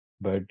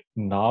But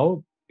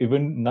now,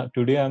 even not,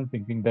 today, I'm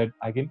thinking that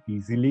I can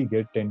easily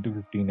get 10 to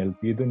 15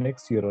 LPA the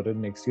next year or the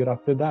next year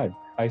after that.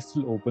 I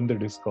still open the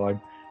Discord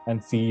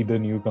and see the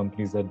new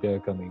companies that they are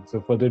coming.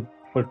 So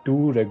for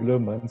 2 regular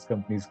months,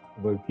 companies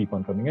will keep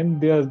on coming, and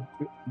they are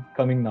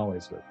coming now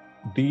as well.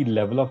 The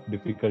level of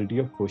difficulty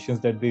of questions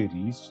that they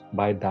reached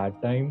by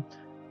that time,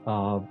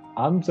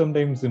 I'm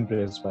sometimes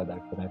impressed by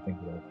that when I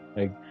think about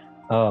it. Like,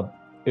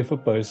 if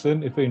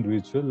an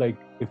individual, like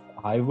if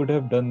I would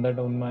have done that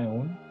on my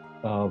own,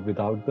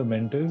 without the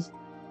mentors,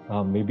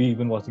 maybe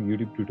even watching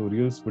YouTube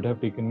tutorials would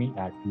have taken me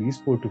at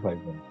least 4 to 5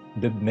 months.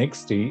 The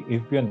next day,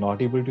 if we are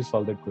not able to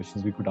solve that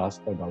questions, we could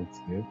ask our doubts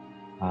there,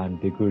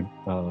 and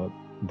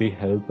they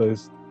help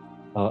us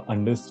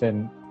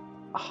understand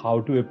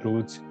how to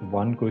approach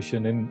one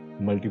question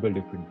in multiple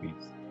different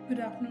ways. Good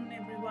afternoon,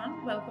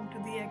 everyone. Welcome to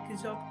the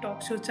AccuJob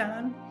Talk Show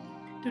channel.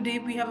 Today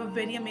we have a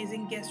very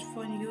amazing guest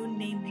for you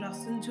named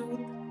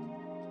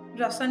Rasanjot.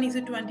 Rasan is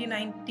a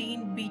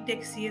 2019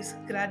 BTech CS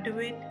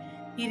graduate.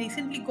 He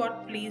recently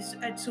got placed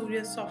at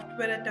Surya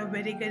Software at a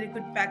very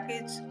good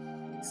package.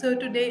 So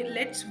today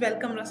let's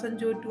welcome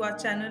Rasanjot to our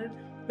channel.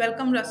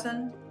 Welcome,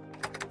 Rasan.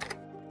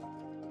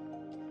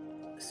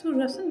 So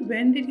Rasan,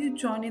 when did you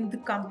join in the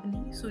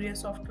company Surya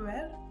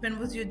Software? When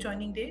was your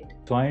joining date?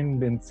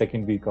 Joined in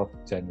second week of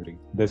January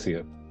this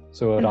year,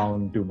 so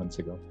around 2 months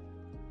ago.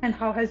 And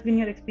how has been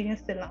your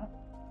experience till now?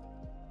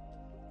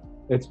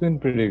 It's been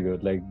pretty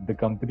good. Like the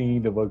company,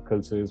 the work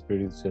culture is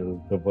pretty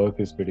chill. The work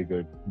is pretty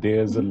good.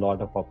 There's a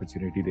lot of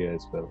opportunity there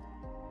as well.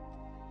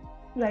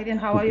 Right. And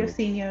how are your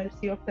seniors,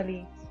 your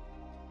colleagues?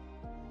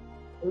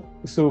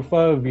 So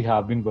far, we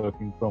have been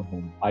working from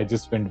home. I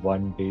just spent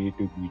one day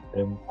to meet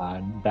them,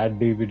 and that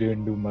day we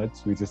didn't do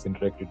much. We just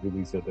interacted with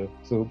each other.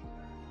 So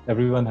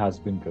everyone has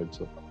been good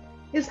so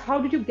far.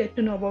 How did you get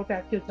to know about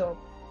AccuJob?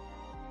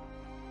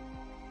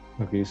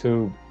 Okay,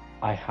 so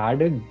I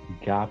had a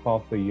gap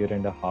of a year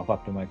and a half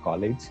after my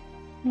college.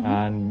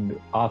 And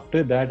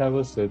after that, I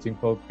was searching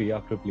for pay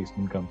after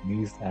placement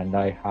companies, and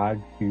I had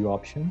few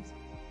options.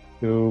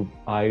 So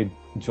I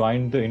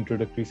joined the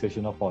introductory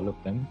session of all of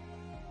them.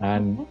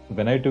 And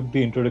when I took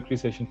the introductory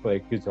session for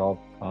AccuJob,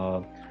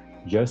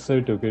 Yes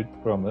Sir took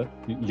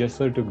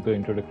the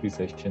introductory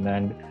session,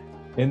 and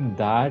in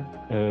that,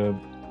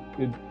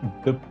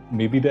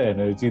 maybe the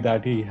energy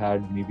that he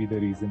had, maybe the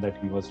reason that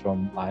he was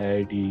from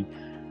IIT,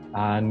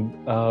 and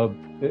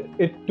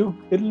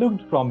it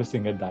looked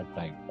promising at that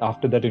time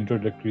after that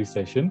introductory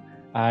session,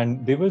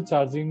 and they were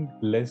charging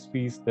less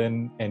fees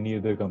than any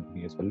other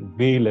company as well,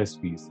 way less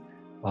fees.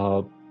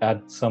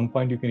 At some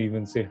point, you can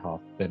even say half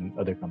than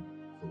other companies.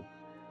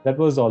 That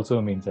was also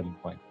a main selling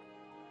point.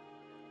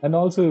 And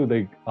also,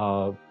 like,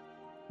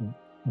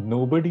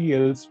 nobody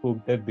else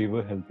spoke that they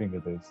were helping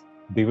others.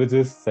 They were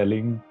just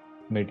selling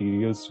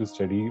materials to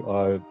study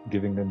or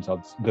giving them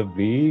jobs. The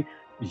way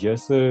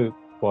Yes Sir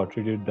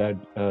portrayed it, that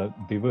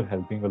they were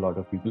helping a lot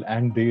of people,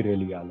 and they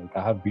really are. Like,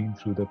 I have been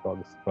through the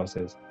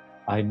process.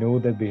 I know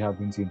that they have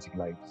been changing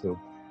lives. So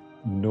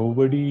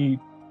nobody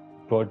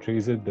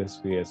portrays it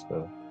this way as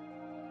well.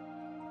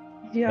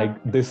 Yeah.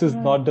 Like, this is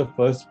not the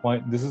first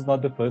point. This is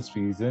not the first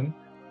reason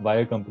why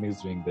a company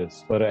is doing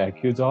this. For an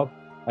AccuJob,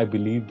 I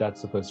believe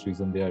that's the first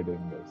reason they are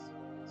doing this.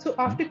 So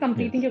after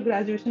completing your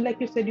graduation,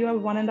 like you said, you have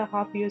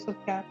 1.5 years of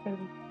gap.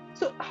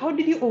 So how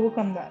did you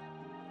overcome that?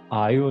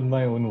 I on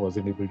my own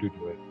wasn't able to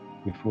do it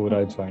before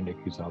I joined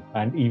AccuJob.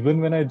 And even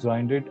when I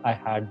joined it, I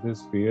had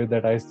this fear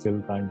that I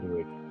still can't do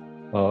it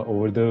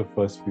over the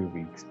first few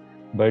weeks.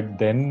 But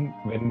then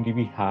when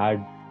we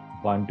had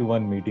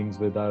one-to-one meetings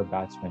with our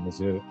batch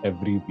manager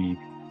every week,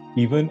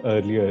 even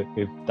earlier,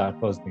 if that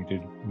was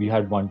needed, we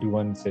had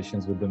one-to-one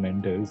sessions with the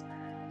mentors.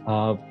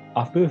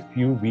 After a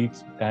few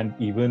weeks and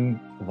even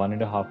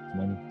 1.5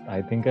 months,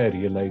 I think I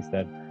realized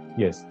that,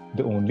 yes,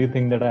 the only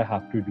thing that I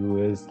have to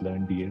do is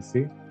learn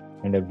DSA,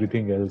 and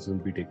everything else will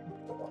be taken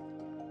care of.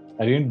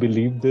 I didn't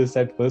believe this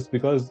at first,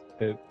 because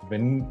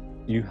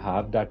when you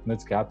have that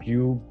much gap,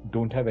 you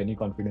don't have any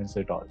confidence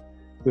at all.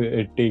 So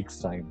it takes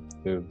time.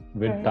 So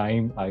with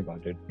time, I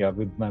got it. Yeah,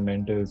 with my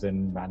mentors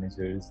and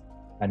managers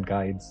and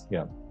guides,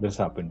 yeah, this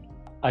happened.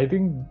 I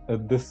think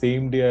the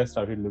same day I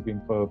started looking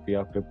for pay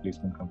after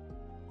placement company.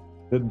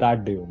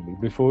 That day only.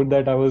 Before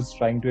that, I was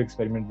trying to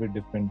experiment with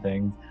different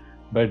things,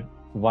 but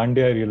one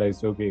day I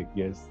realized, okay,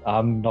 yes,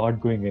 I'm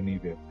not going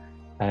anywhere.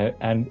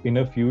 And in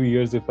a few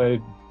years, if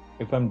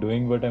I'm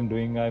doing what I'm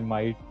doing, I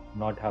might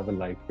not have a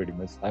life pretty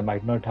much. I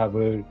might not have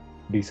a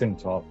decent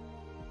job.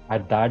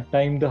 At that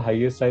time, the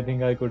highest I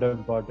think I could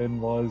have gotten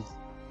was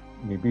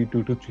maybe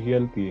 2 to 3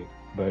 LPA.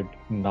 But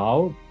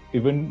now,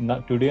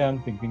 today,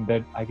 I'm thinking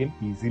that I can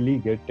easily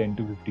get 10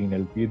 to 15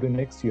 LPA the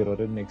next year or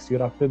the next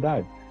year after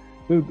that.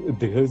 So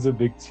there's a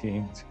big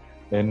change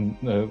in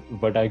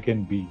what I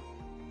can be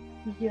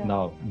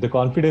now. The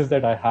confidence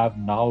that I have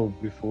now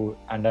before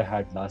and I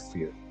had last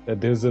year,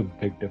 there's a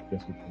big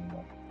difference between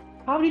that.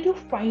 How did you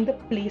find the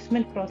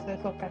placement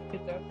process of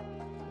AccuJob?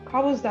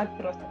 How was that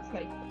process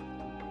like?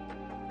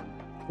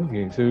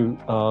 Okay, so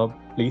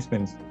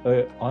placements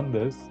on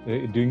this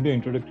during the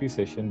introductory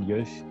session,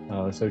 Yash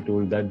sir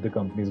told that the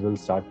companies will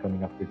start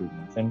coming after 2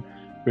 months, and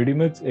pretty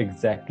much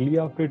exactly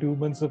after 2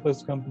 months, the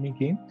first company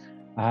came.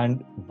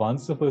 And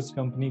once the first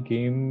company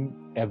came,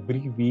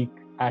 every week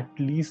at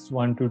least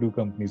 1 to 2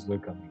 companies were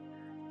coming.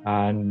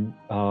 And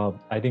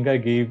I think I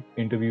gave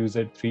interviews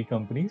at 3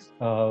 companies.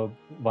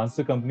 Once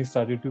the company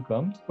started to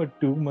come, for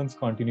 2 months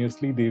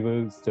continuously, they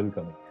were still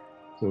coming.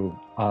 So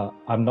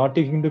I'm not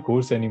taking the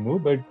course anymore,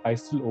 but I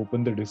still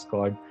open the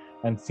Discord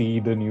and see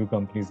the new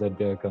companies that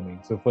they are coming.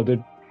 So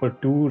for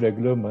 2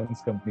 regular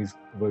months, companies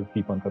will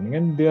keep on coming,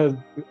 and they are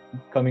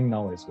coming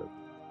now as well.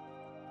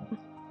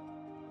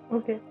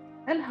 Okay.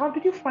 And how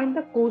did you find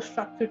the course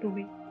structure to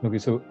be? Okay,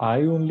 so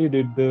I only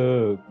did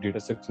the data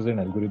structures and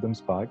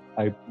algorithms part.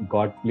 I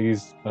got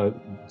placed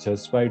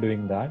just by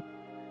doing that.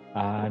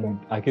 And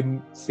I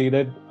can say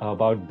that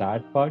about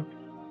that part,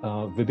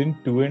 within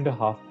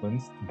 2.5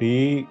 months,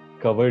 they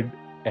covered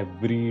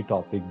every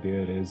topic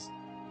there is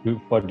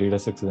for data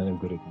structures and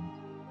algorithms.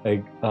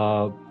 Like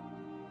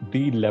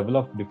the level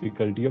of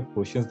difficulty of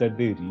questions that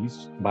they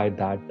reached by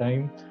that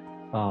time,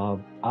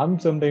 I'm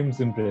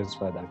sometimes impressed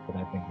by that when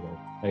I think about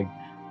it. Like,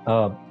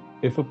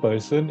 if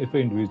an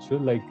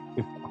individual, like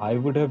if I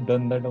would have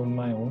done that on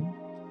my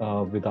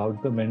own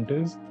without the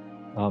mentors,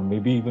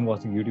 maybe even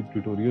watching YouTube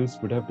tutorials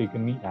would have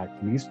taken me at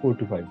least 4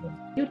 to 5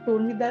 months. You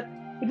told me that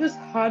it was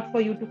hard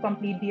for you to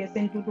complete DSA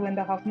in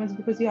 2.5 months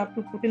because you have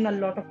to put in a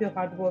lot of your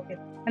hard work in.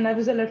 And I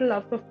was a little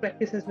out of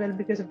practice as well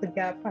because of the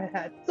gap I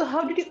had. So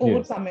how did you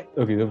overcome it?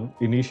 Okay, so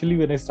initially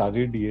when I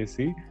started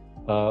DSA,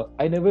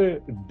 I never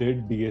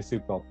did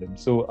DSA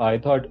problems. So I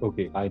thought,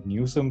 okay, I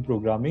knew some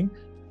programming.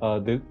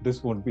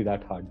 This won't be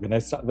that hard when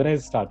I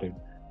started.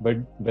 But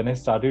when I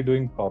started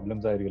doing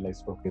problems, I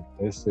realized, okay,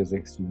 this is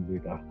extremely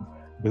tough.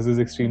 This is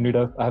extremely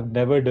tough. I've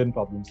never done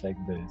problems like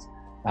this.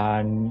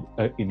 And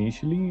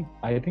initially,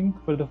 I think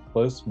for the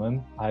first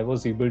month, I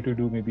was able to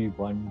do maybe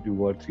 1,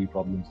 2, or 3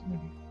 problems in a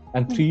day.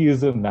 And 3 is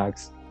the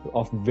max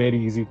of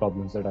very easy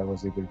problems that I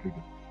was able to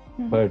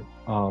do. But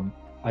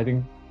I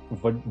think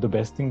the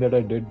best thing that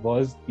I did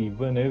was,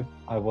 even if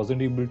I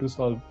wasn't able to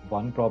solve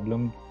one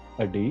problem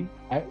a day,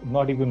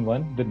 not even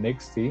one, the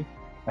next day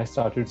I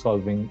started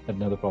solving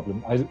another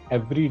problem.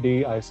 Every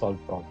day I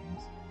solved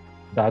problems.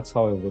 That's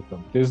how I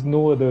overcome. There's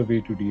no other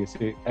way to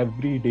DSA.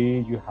 Every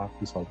day you have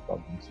to solve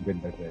problems to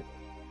get that right.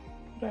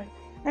 Right.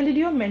 And did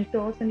your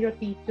mentors and your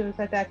teachers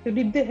at Active,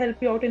 did they help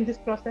you out in this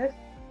process?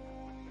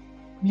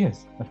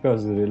 Yes, of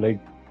course. Like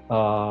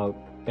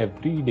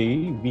every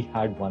day we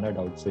had 1 or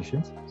 2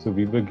 sessions. So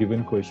we were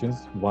given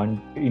questions.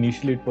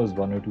 Initially it was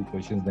 1 or 2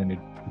 questions, then it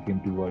became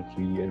 2 or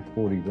 3 or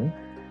 4 even.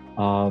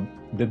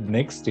 The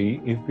next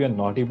day, if we are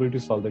not able to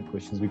solve that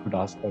questions, we could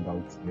ask our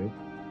doubts there,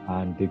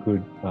 and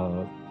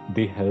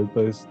they help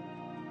us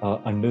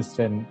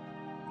understand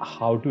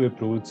how to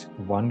approach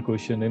one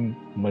question in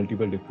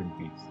multiple different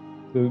ways.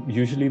 So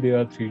usually there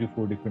are 3 to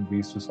 4 different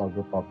ways to solve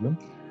a problem,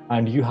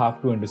 and you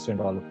have to understand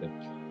all of them.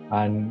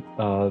 And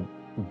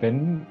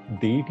when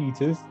they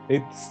teach us,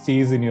 it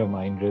stays in your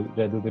mind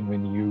rather than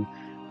when you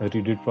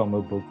read it from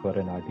a book or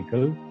an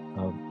article.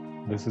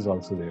 This is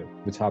also there,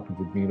 which happened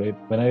with me. Right,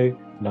 when I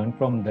learned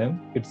from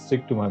them, it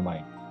stick to my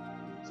mind.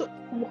 So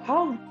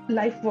how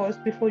life was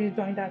before you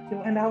joined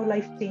Active, and how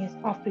life changed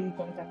after you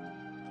joined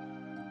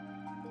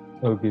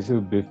Active? Okay,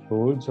 so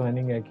before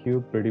joining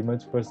AQ, pretty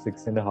much for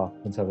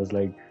 6.5 months, I was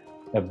like,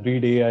 every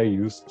day I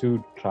used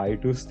to try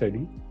to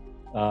study.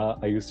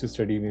 I used to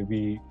study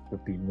maybe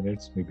 15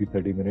 minutes, maybe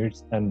 30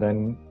 minutes, and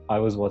then I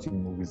was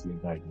watching movies the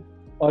entire day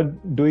or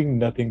doing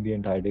nothing the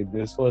entire day.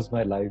 This was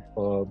my life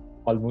for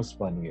almost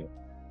 1 year.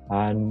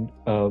 And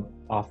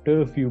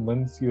after a few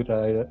months,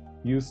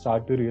 you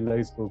start to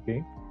realize,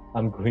 okay,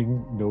 I'm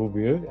going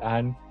nowhere,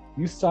 and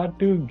you start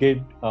to get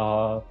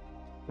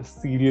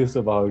serious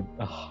about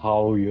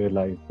how your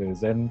life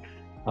is. And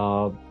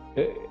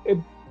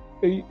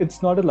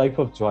it's not a life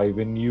of joy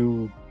when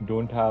you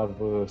don't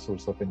have a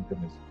source of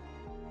income.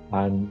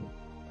 And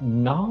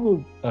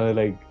now,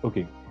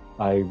 okay,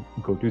 I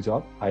go to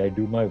job, I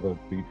do my work,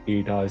 be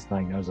it 8 hours,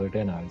 9 hours, or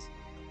 10 hours.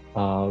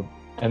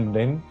 And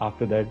then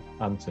after that,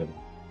 I'm chill.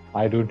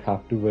 I don't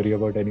have to worry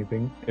about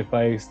anything. If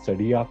I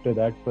study after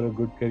that for a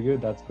good career,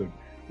 that's good.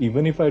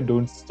 Even if I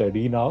don't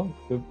study now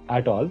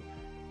at all,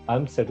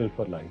 I'm settled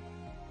for life.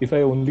 If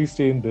I only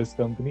stay in this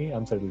company,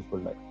 I'm settled for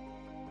life.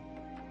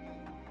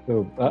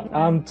 So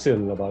I'm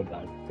chill about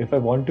that. If I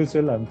want to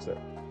chill, I'm chill.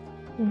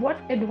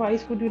 What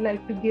advice would you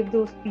like to give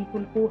those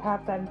people who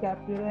have that gap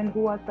here and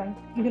who are trying,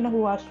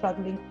 who are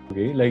struggling?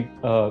 Okay,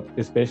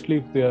 especially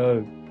if they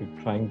are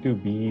trying to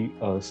be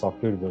a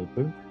software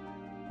developer,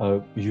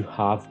 you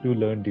have to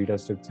learn data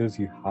structures,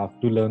 you have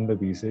to learn the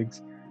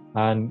basics,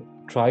 and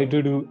try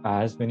to do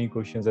as many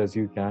questions as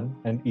you can.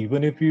 And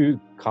even if you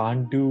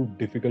can't do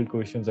difficult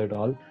questions at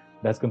all,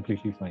 that's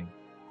completely fine.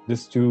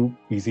 Just do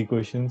easy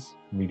questions,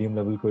 medium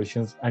level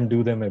questions, and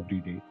do them every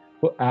day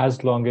for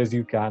as long as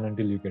you can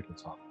until you get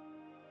a job.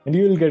 And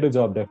you will get a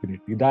job,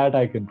 definitely. That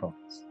I can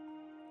promise.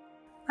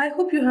 I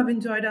hope you have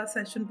enjoyed our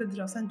session with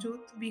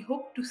Rasanjot. We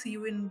hope to see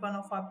you in one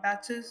of our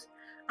batches.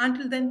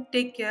 Until then,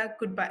 take care.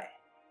 Goodbye.